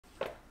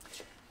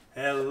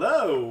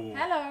Hello!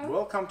 Hello!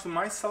 Welcome to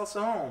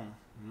mysalsahome.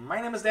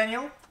 My name is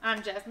Daniel.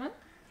 I'm Jasmine.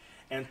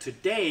 And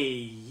today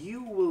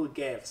you will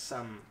get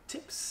some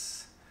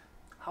tips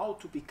how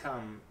to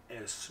become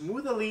a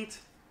smoother lead.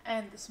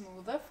 And the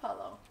smoother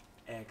follow.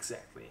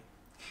 Exactly.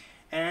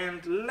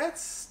 And let's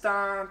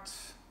start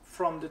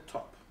from the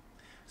top.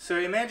 So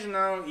imagine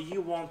now you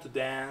want to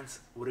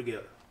dance with a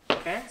girl.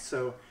 Okay?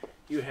 So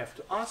you have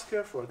to ask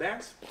her for a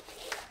dance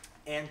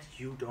and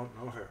you don't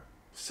know her.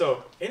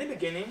 So in the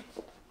beginning,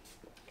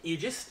 you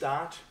just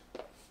start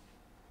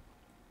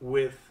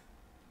with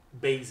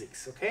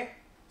basics, okay?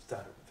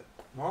 Start with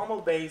a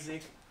normal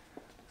basic,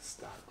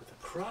 start with a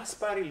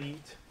crossbody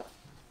lead,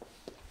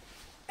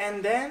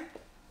 and then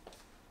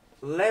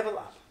level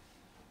up,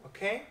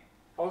 okay?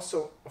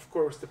 Also, of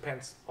course,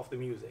 depends of the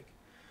music.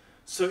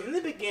 So in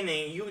the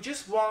beginning, you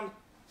just want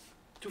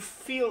to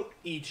feel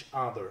each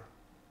other,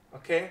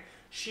 okay?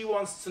 She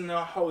wants to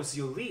know how is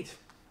your lead,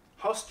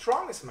 how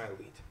strong is my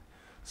lead,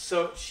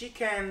 so she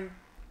can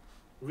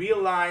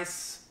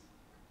realize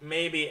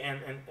maybe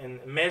and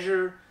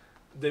measure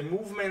the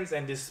movements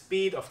and the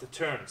speed of the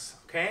turns,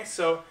 okay?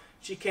 So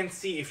she can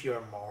see if you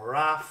are more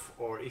rough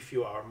or if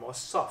you are more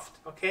soft,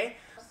 okay?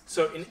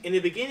 So in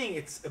the beginning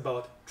it's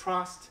about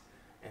trust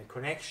and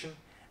connection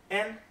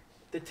and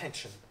the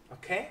tension,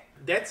 okay?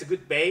 That's a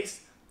good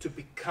base to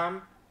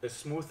become a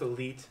smoother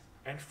lead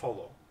and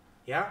follow,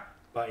 yeah?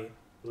 By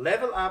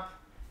level up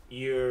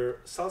your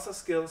salsa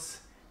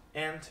skills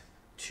and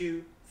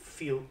to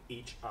feel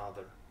each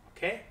other.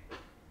 Okay,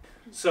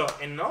 so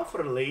and now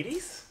for the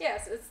ladies.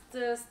 Yes, it's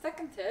the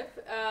second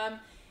tip,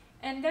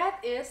 and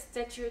that is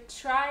that you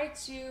try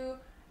to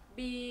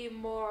be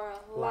more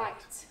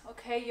light.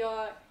 Okay,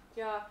 you're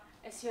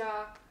as you're,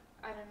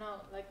 I don't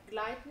know, like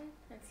gliding.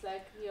 It's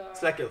like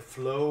It's like a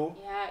flow.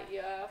 Yeah,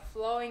 you're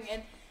flowing,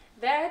 and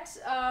that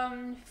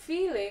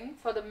feeling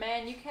for the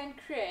man you can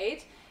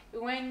create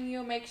when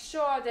you make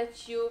sure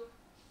that you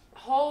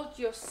hold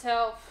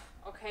yourself.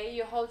 Okay,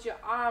 you hold your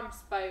arms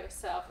by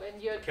yourself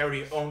and you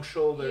carry your own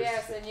shoulders.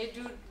 Yes, and you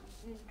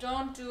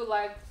don't do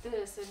like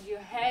this and you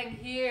hang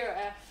here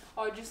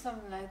or do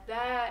something like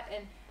that.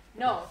 And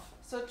no,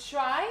 so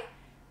try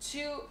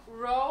to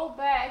roll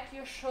back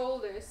your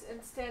shoulders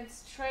and stand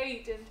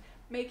straight and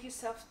make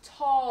yourself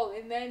tall,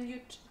 and then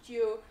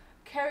you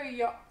carry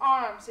your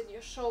arms and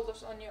your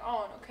shoulders on your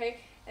own. Okay,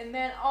 and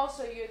then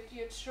also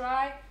you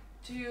try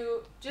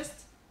to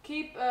just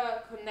keep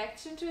a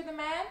connection to the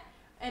man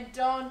and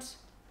don't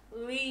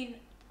lean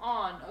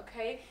on,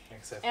 okay?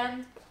 Exactly.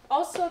 And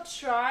also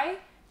try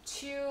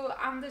to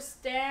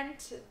understand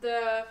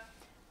the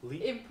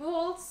lead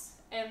impulse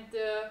and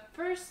the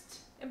first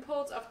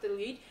impulse of the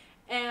lead.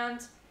 And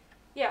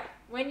yeah,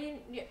 when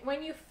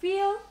you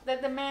feel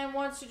that the man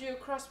wants to do a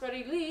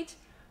crossbody lead,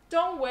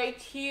 don't wait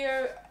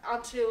here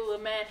until the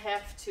man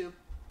have to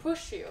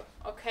push you,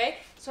 okay?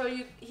 So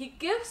he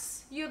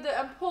gives you the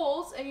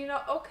impulse and you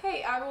know,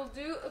 okay, I will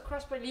do a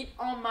crossbody lead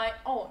on my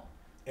own.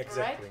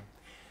 Exactly. Right?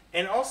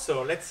 And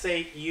also, let's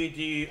say you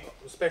do,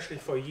 especially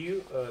for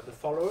you, the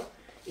follower,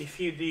 if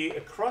you do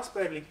a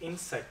crossbody lead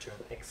inside turn,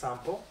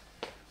 example,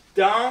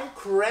 don't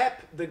grab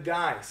the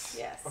guys.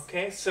 Yes.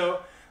 Okay,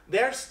 so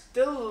there's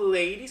still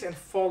ladies and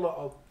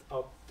follow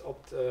out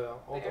of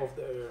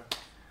the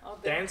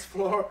dance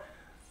floor.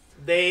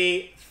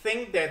 They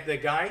think that the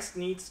guys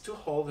needs to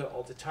hold her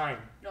all the time.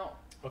 No.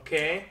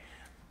 Okay,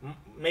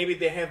 maybe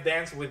they have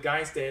danced with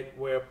guys that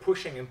were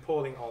pushing and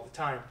pulling all the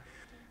time.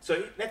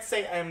 So let's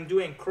say I'm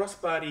doing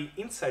crossbody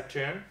inside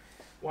turn,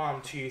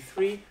 1, 2,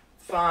 3,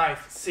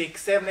 5,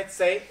 6, 7, let's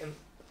say, and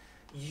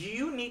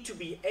you need to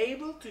be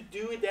able to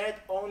do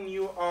that on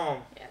your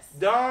own. Yes.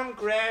 Don't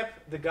grab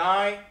the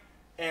guy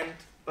and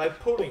by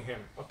pulling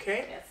him,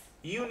 okay? Yes.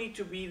 You need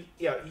to be,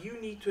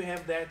 you need to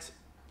have that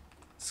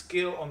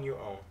skill on your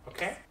own,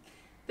 okay?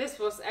 This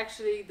was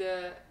actually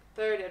the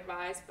third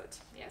advice, but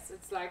yes,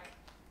 it's like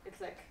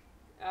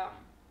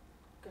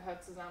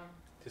gehört zusammen.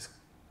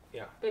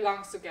 Yeah.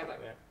 Belongs together.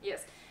 Yeah.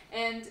 Yes.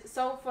 And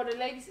so for the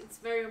ladies, it's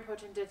very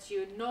important that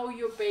you know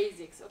your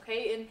basics,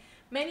 okay? And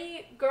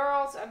many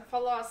girls and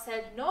followers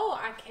said, no,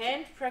 I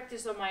can't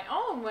practice on my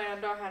own when I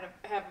don't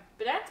have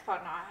a dance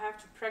partner. I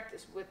have to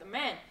practice with a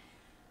man.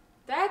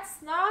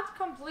 That's not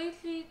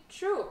completely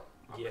true,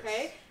 okay?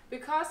 Yes.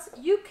 Because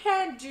you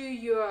can do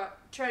your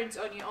turns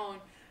on your own.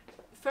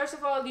 First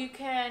of all, you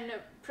can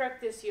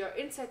practice your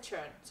inside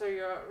turn, so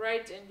your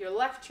right and your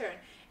left turn,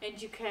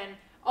 and you can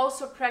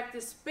also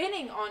practice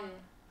spinning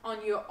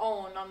on your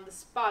own, on the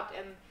spot,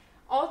 and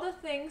all the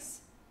things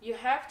you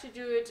have to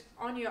do it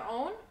on your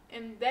own,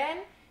 and then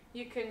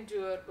you can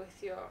do it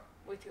with your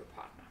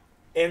partner.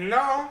 And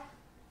now,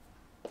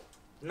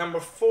 number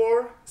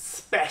 4,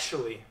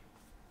 especially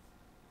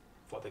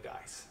for the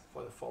guys,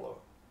 for the follower,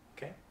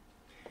 okay?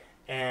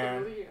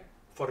 And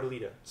for the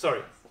leader.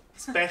 Sorry,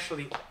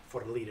 especially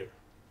for the leader.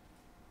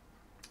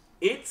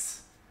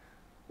 It's,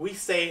 we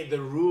say the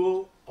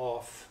rule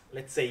of,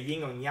 let's say,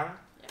 yin and yang.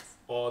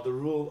 Or the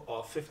rule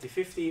of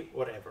 50-50,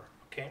 whatever,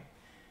 okay?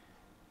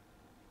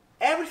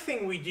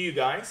 Everything we do,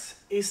 guys,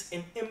 is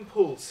an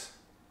impulse.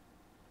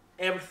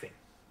 Everything.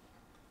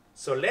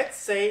 So let's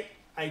say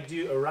I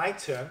do a right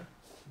turn,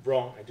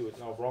 wrong, I do it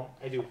now wrong.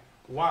 I do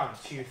 1,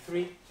 2,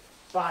 3,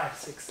 5,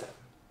 6, 7.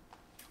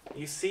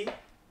 You see,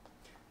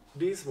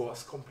 this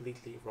was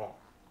completely wrong.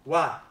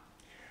 Why?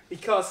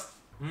 Because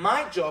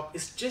my job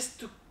is just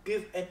to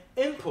give an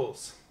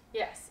impulse.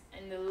 Yes,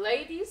 and the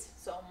ladies,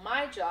 so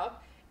my job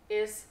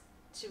is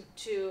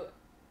to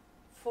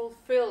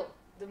fulfill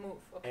the move,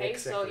 okay?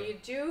 Exactly. So you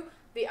do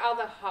the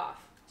other half.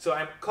 So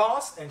I'm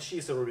cause and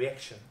she's a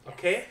reaction,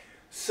 okay?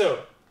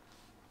 So,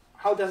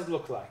 how does it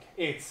look like?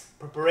 It's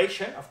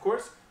preparation, of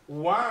course.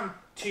 1,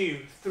 2,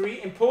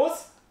 3,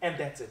 impulse, and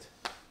that's it.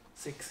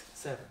 6,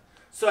 7.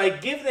 So I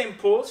give the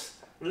impulse.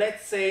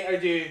 Let's say I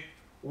do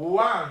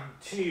 1,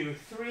 2,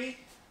 3,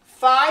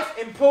 5,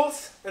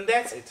 impulse, and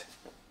that's it.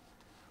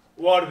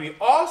 What we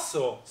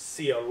also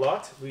see a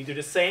lot, we do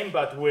the same,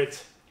 but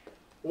with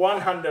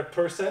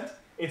 100%.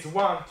 It's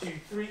 1, 2,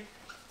 3,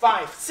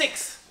 5,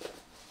 6.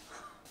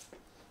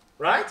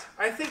 Right?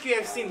 I think you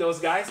have seen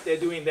those guys. They're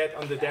doing that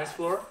on the dance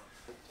floor.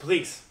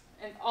 Please.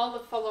 And all the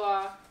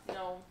followers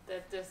know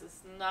that this is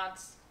not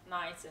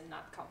nice and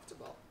not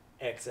comfortable.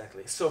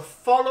 Exactly. So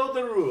follow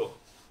the rule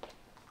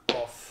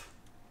of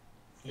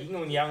yin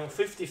and yang,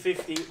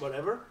 50-50,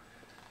 whatever.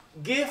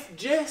 Give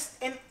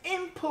just an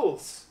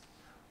impulse.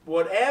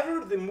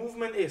 Whatever the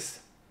movement is,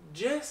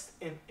 just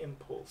an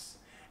impulse.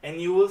 And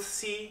you will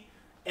see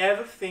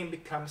everything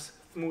becomes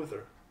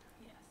smoother.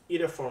 Yes.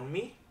 Either for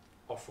me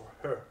or for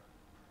her.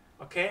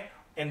 Okay?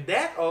 And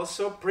that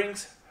also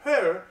brings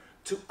her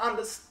to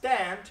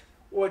understand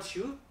what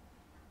you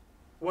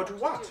want.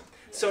 Yes.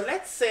 So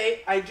let's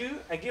say I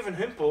give an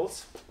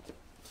impulse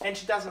and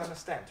she doesn't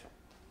understand.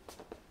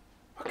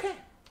 Okay.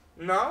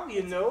 Now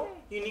you know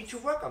you need to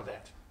work on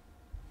that.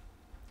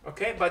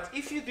 Okay? But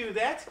if you do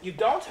that, you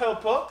don't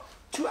help her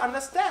to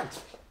understand.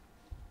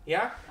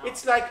 Yeah? No.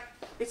 It's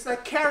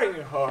like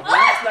carrying her.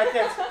 Yeah? It's like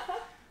that.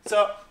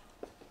 So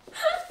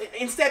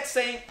instead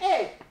saying,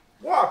 hey,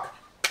 walk.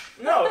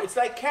 No, it's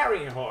like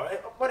carrying her.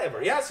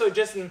 Whatever. Yeah? So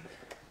just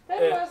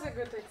that was a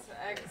good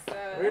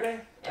really?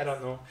 Yes. I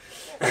don't know.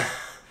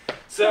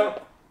 So,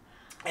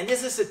 and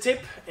this is a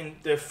tip in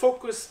the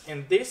focus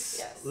in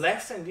this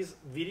lesson, this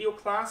video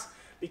class,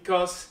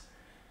 because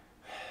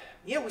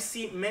yeah, we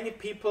see many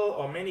people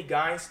or many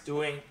guys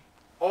doing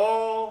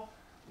all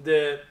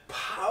the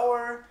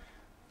power.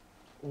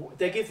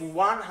 They give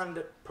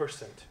 100%.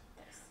 Yes.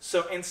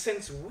 So, and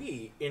since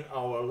we in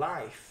our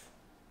life,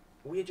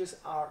 we just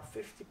are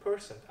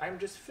 50%. I'm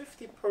just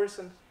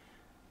 50%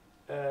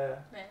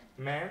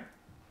 man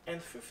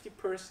and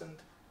 50%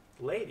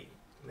 lady.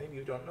 Maybe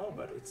you don't know,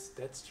 but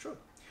that's true.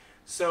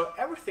 So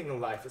everything in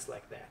life is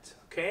like that.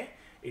 Okay,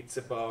 it's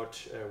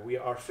about we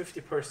are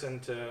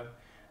 50%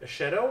 a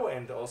shadow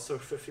and also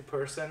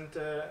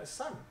 50%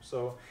 sun.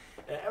 So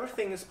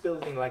everything is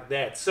building like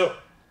that. So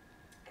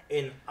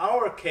in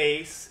our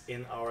case,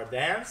 in our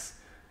dance,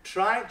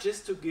 try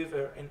just to give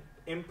her an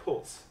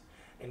impulse,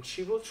 and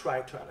she will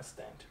try to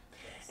understand.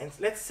 Yes. And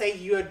let's say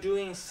you are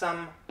doing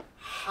some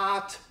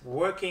hard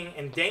working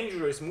and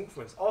dangerous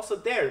movements. Also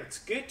there, it's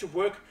good to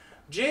work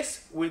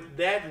just with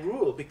that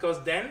rule,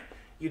 because then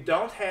you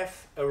don't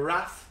have a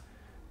rough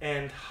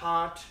and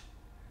hard.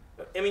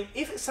 I mean,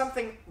 if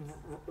something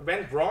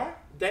went wrong,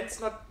 then it's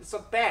not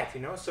bad,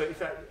 you know. So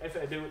if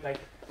I do like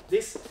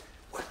this,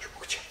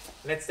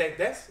 let's take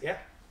this, yeah.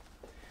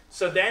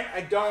 So then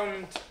I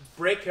don't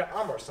break her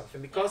arm or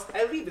something, because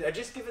I leave it. I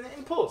just give it an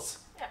impulse.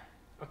 Yeah.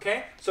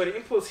 Okay. So the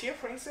impulse here,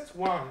 for instance,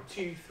 1,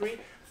 2, 3,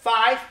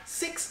 5,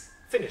 6,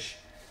 finish,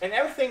 and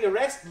everything the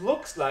rest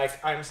looks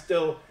like I'm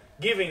still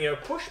giving you a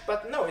push,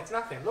 but no, it's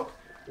nothing. Look,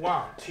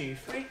 1, 2,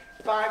 3,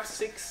 5,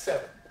 6,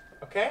 7.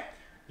 Okay.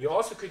 You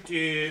also could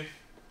do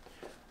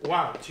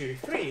 1, 2,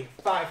 3,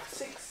 5,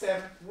 6,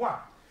 7, 1.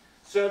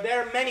 So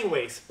there are many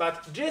ways,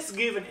 but just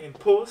give an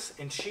impulse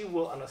and she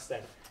will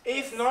understand.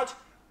 If not,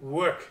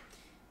 work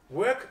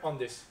on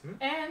this.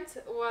 And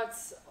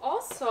what's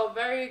also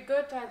very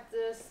good at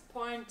this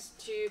point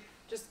to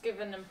just give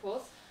an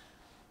impulse,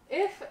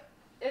 if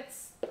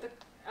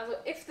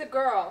the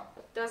girl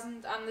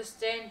doesn't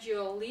understand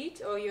your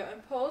lead or your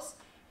impulse,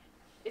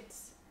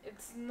 it's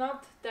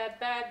not that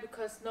bad,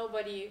 because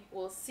nobody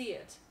will see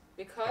it.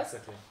 Because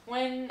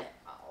when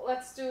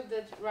let's do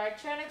the right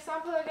turn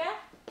example again.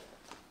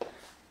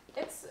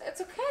 It's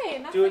okay.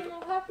 Nothing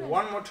will happen.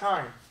 One more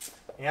time.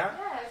 Yeah.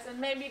 Yes, and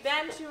maybe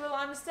then she will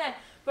understand.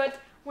 But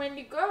when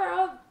the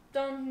girl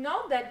don't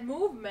know that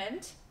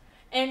movement,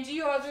 and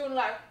you are doing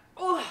like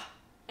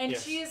and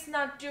she is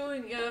not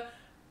doing a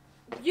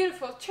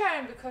beautiful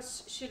turn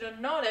because she don't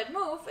know that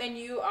move, and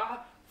you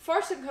are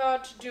forcing her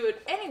to do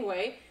it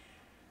anyway,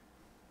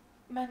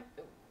 man,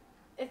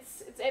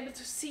 it's able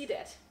to see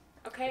that,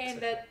 okay? And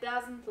that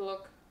doesn't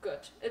look good.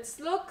 It's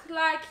look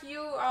like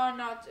you are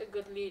not a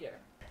good leader.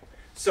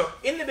 So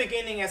in the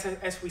beginning,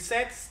 as we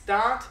said,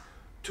 start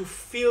to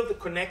feel the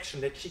connection,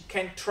 that she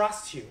can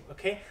trust you,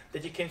 okay?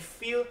 That you can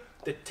feel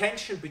the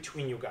tension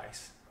between you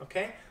guys,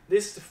 okay?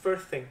 This is the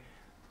first thing.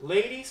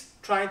 Ladies,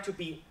 try to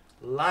be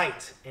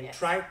light and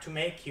try to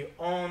make your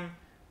own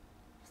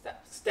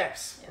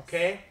Steps. Yes.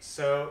 Okay,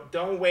 so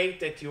don't wait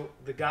that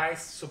the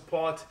guys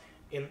support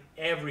in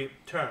every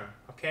turn.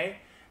 Okay,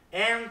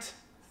 and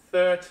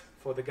third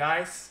for the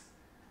guys,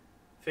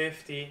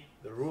 50,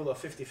 the rule of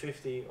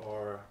 50-50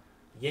 or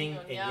yin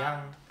and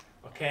yang.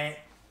 Okay, yes.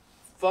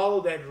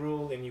 Follow that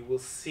rule and you will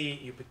see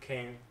you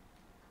became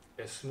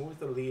a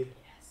smoother lead,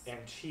 yes.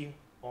 And she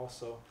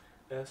also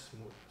a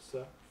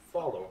smoother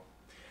follow.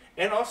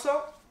 And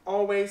also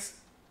always,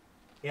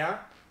 yeah,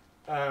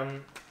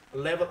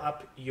 level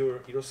up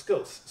your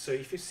skills. So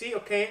if you see,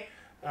 okay,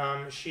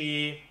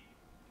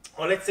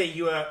 or let's say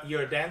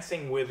you're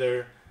dancing with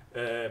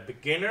a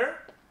beginner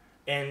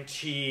and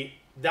she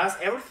does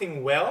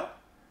everything well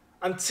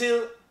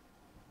until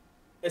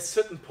a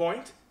certain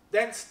point,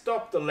 then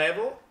stop the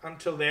level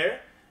until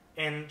there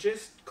and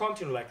just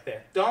continue like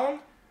that.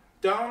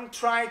 Don't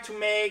try to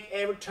make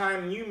every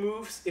time new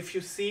moves. If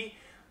you see,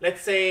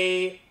 let's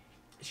say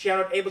she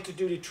are not able to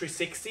do the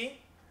 360,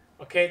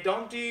 okay,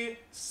 don't do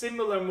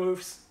similar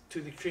moves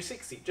to the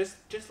 360.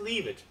 Just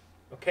leave it,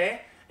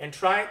 okay, and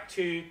try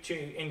to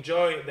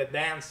enjoy the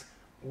dance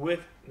with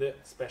the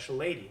special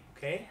lady.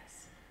 Okay.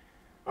 Yes.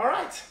 All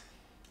right,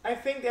 I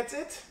think that's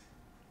it.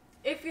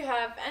 If you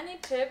have any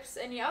tips,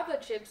 any other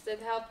tips that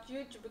helped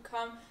you to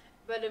become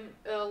better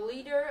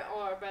leader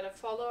or a better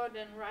follower,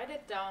 then write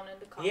it down in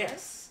the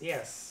comments.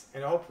 Yes,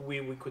 and I hope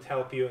we could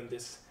help you in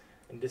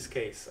this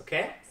case.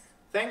 Okay. Yes.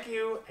 Thank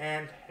you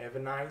and have a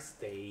nice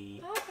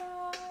day. Bye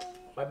bye.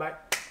 Bye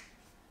bye.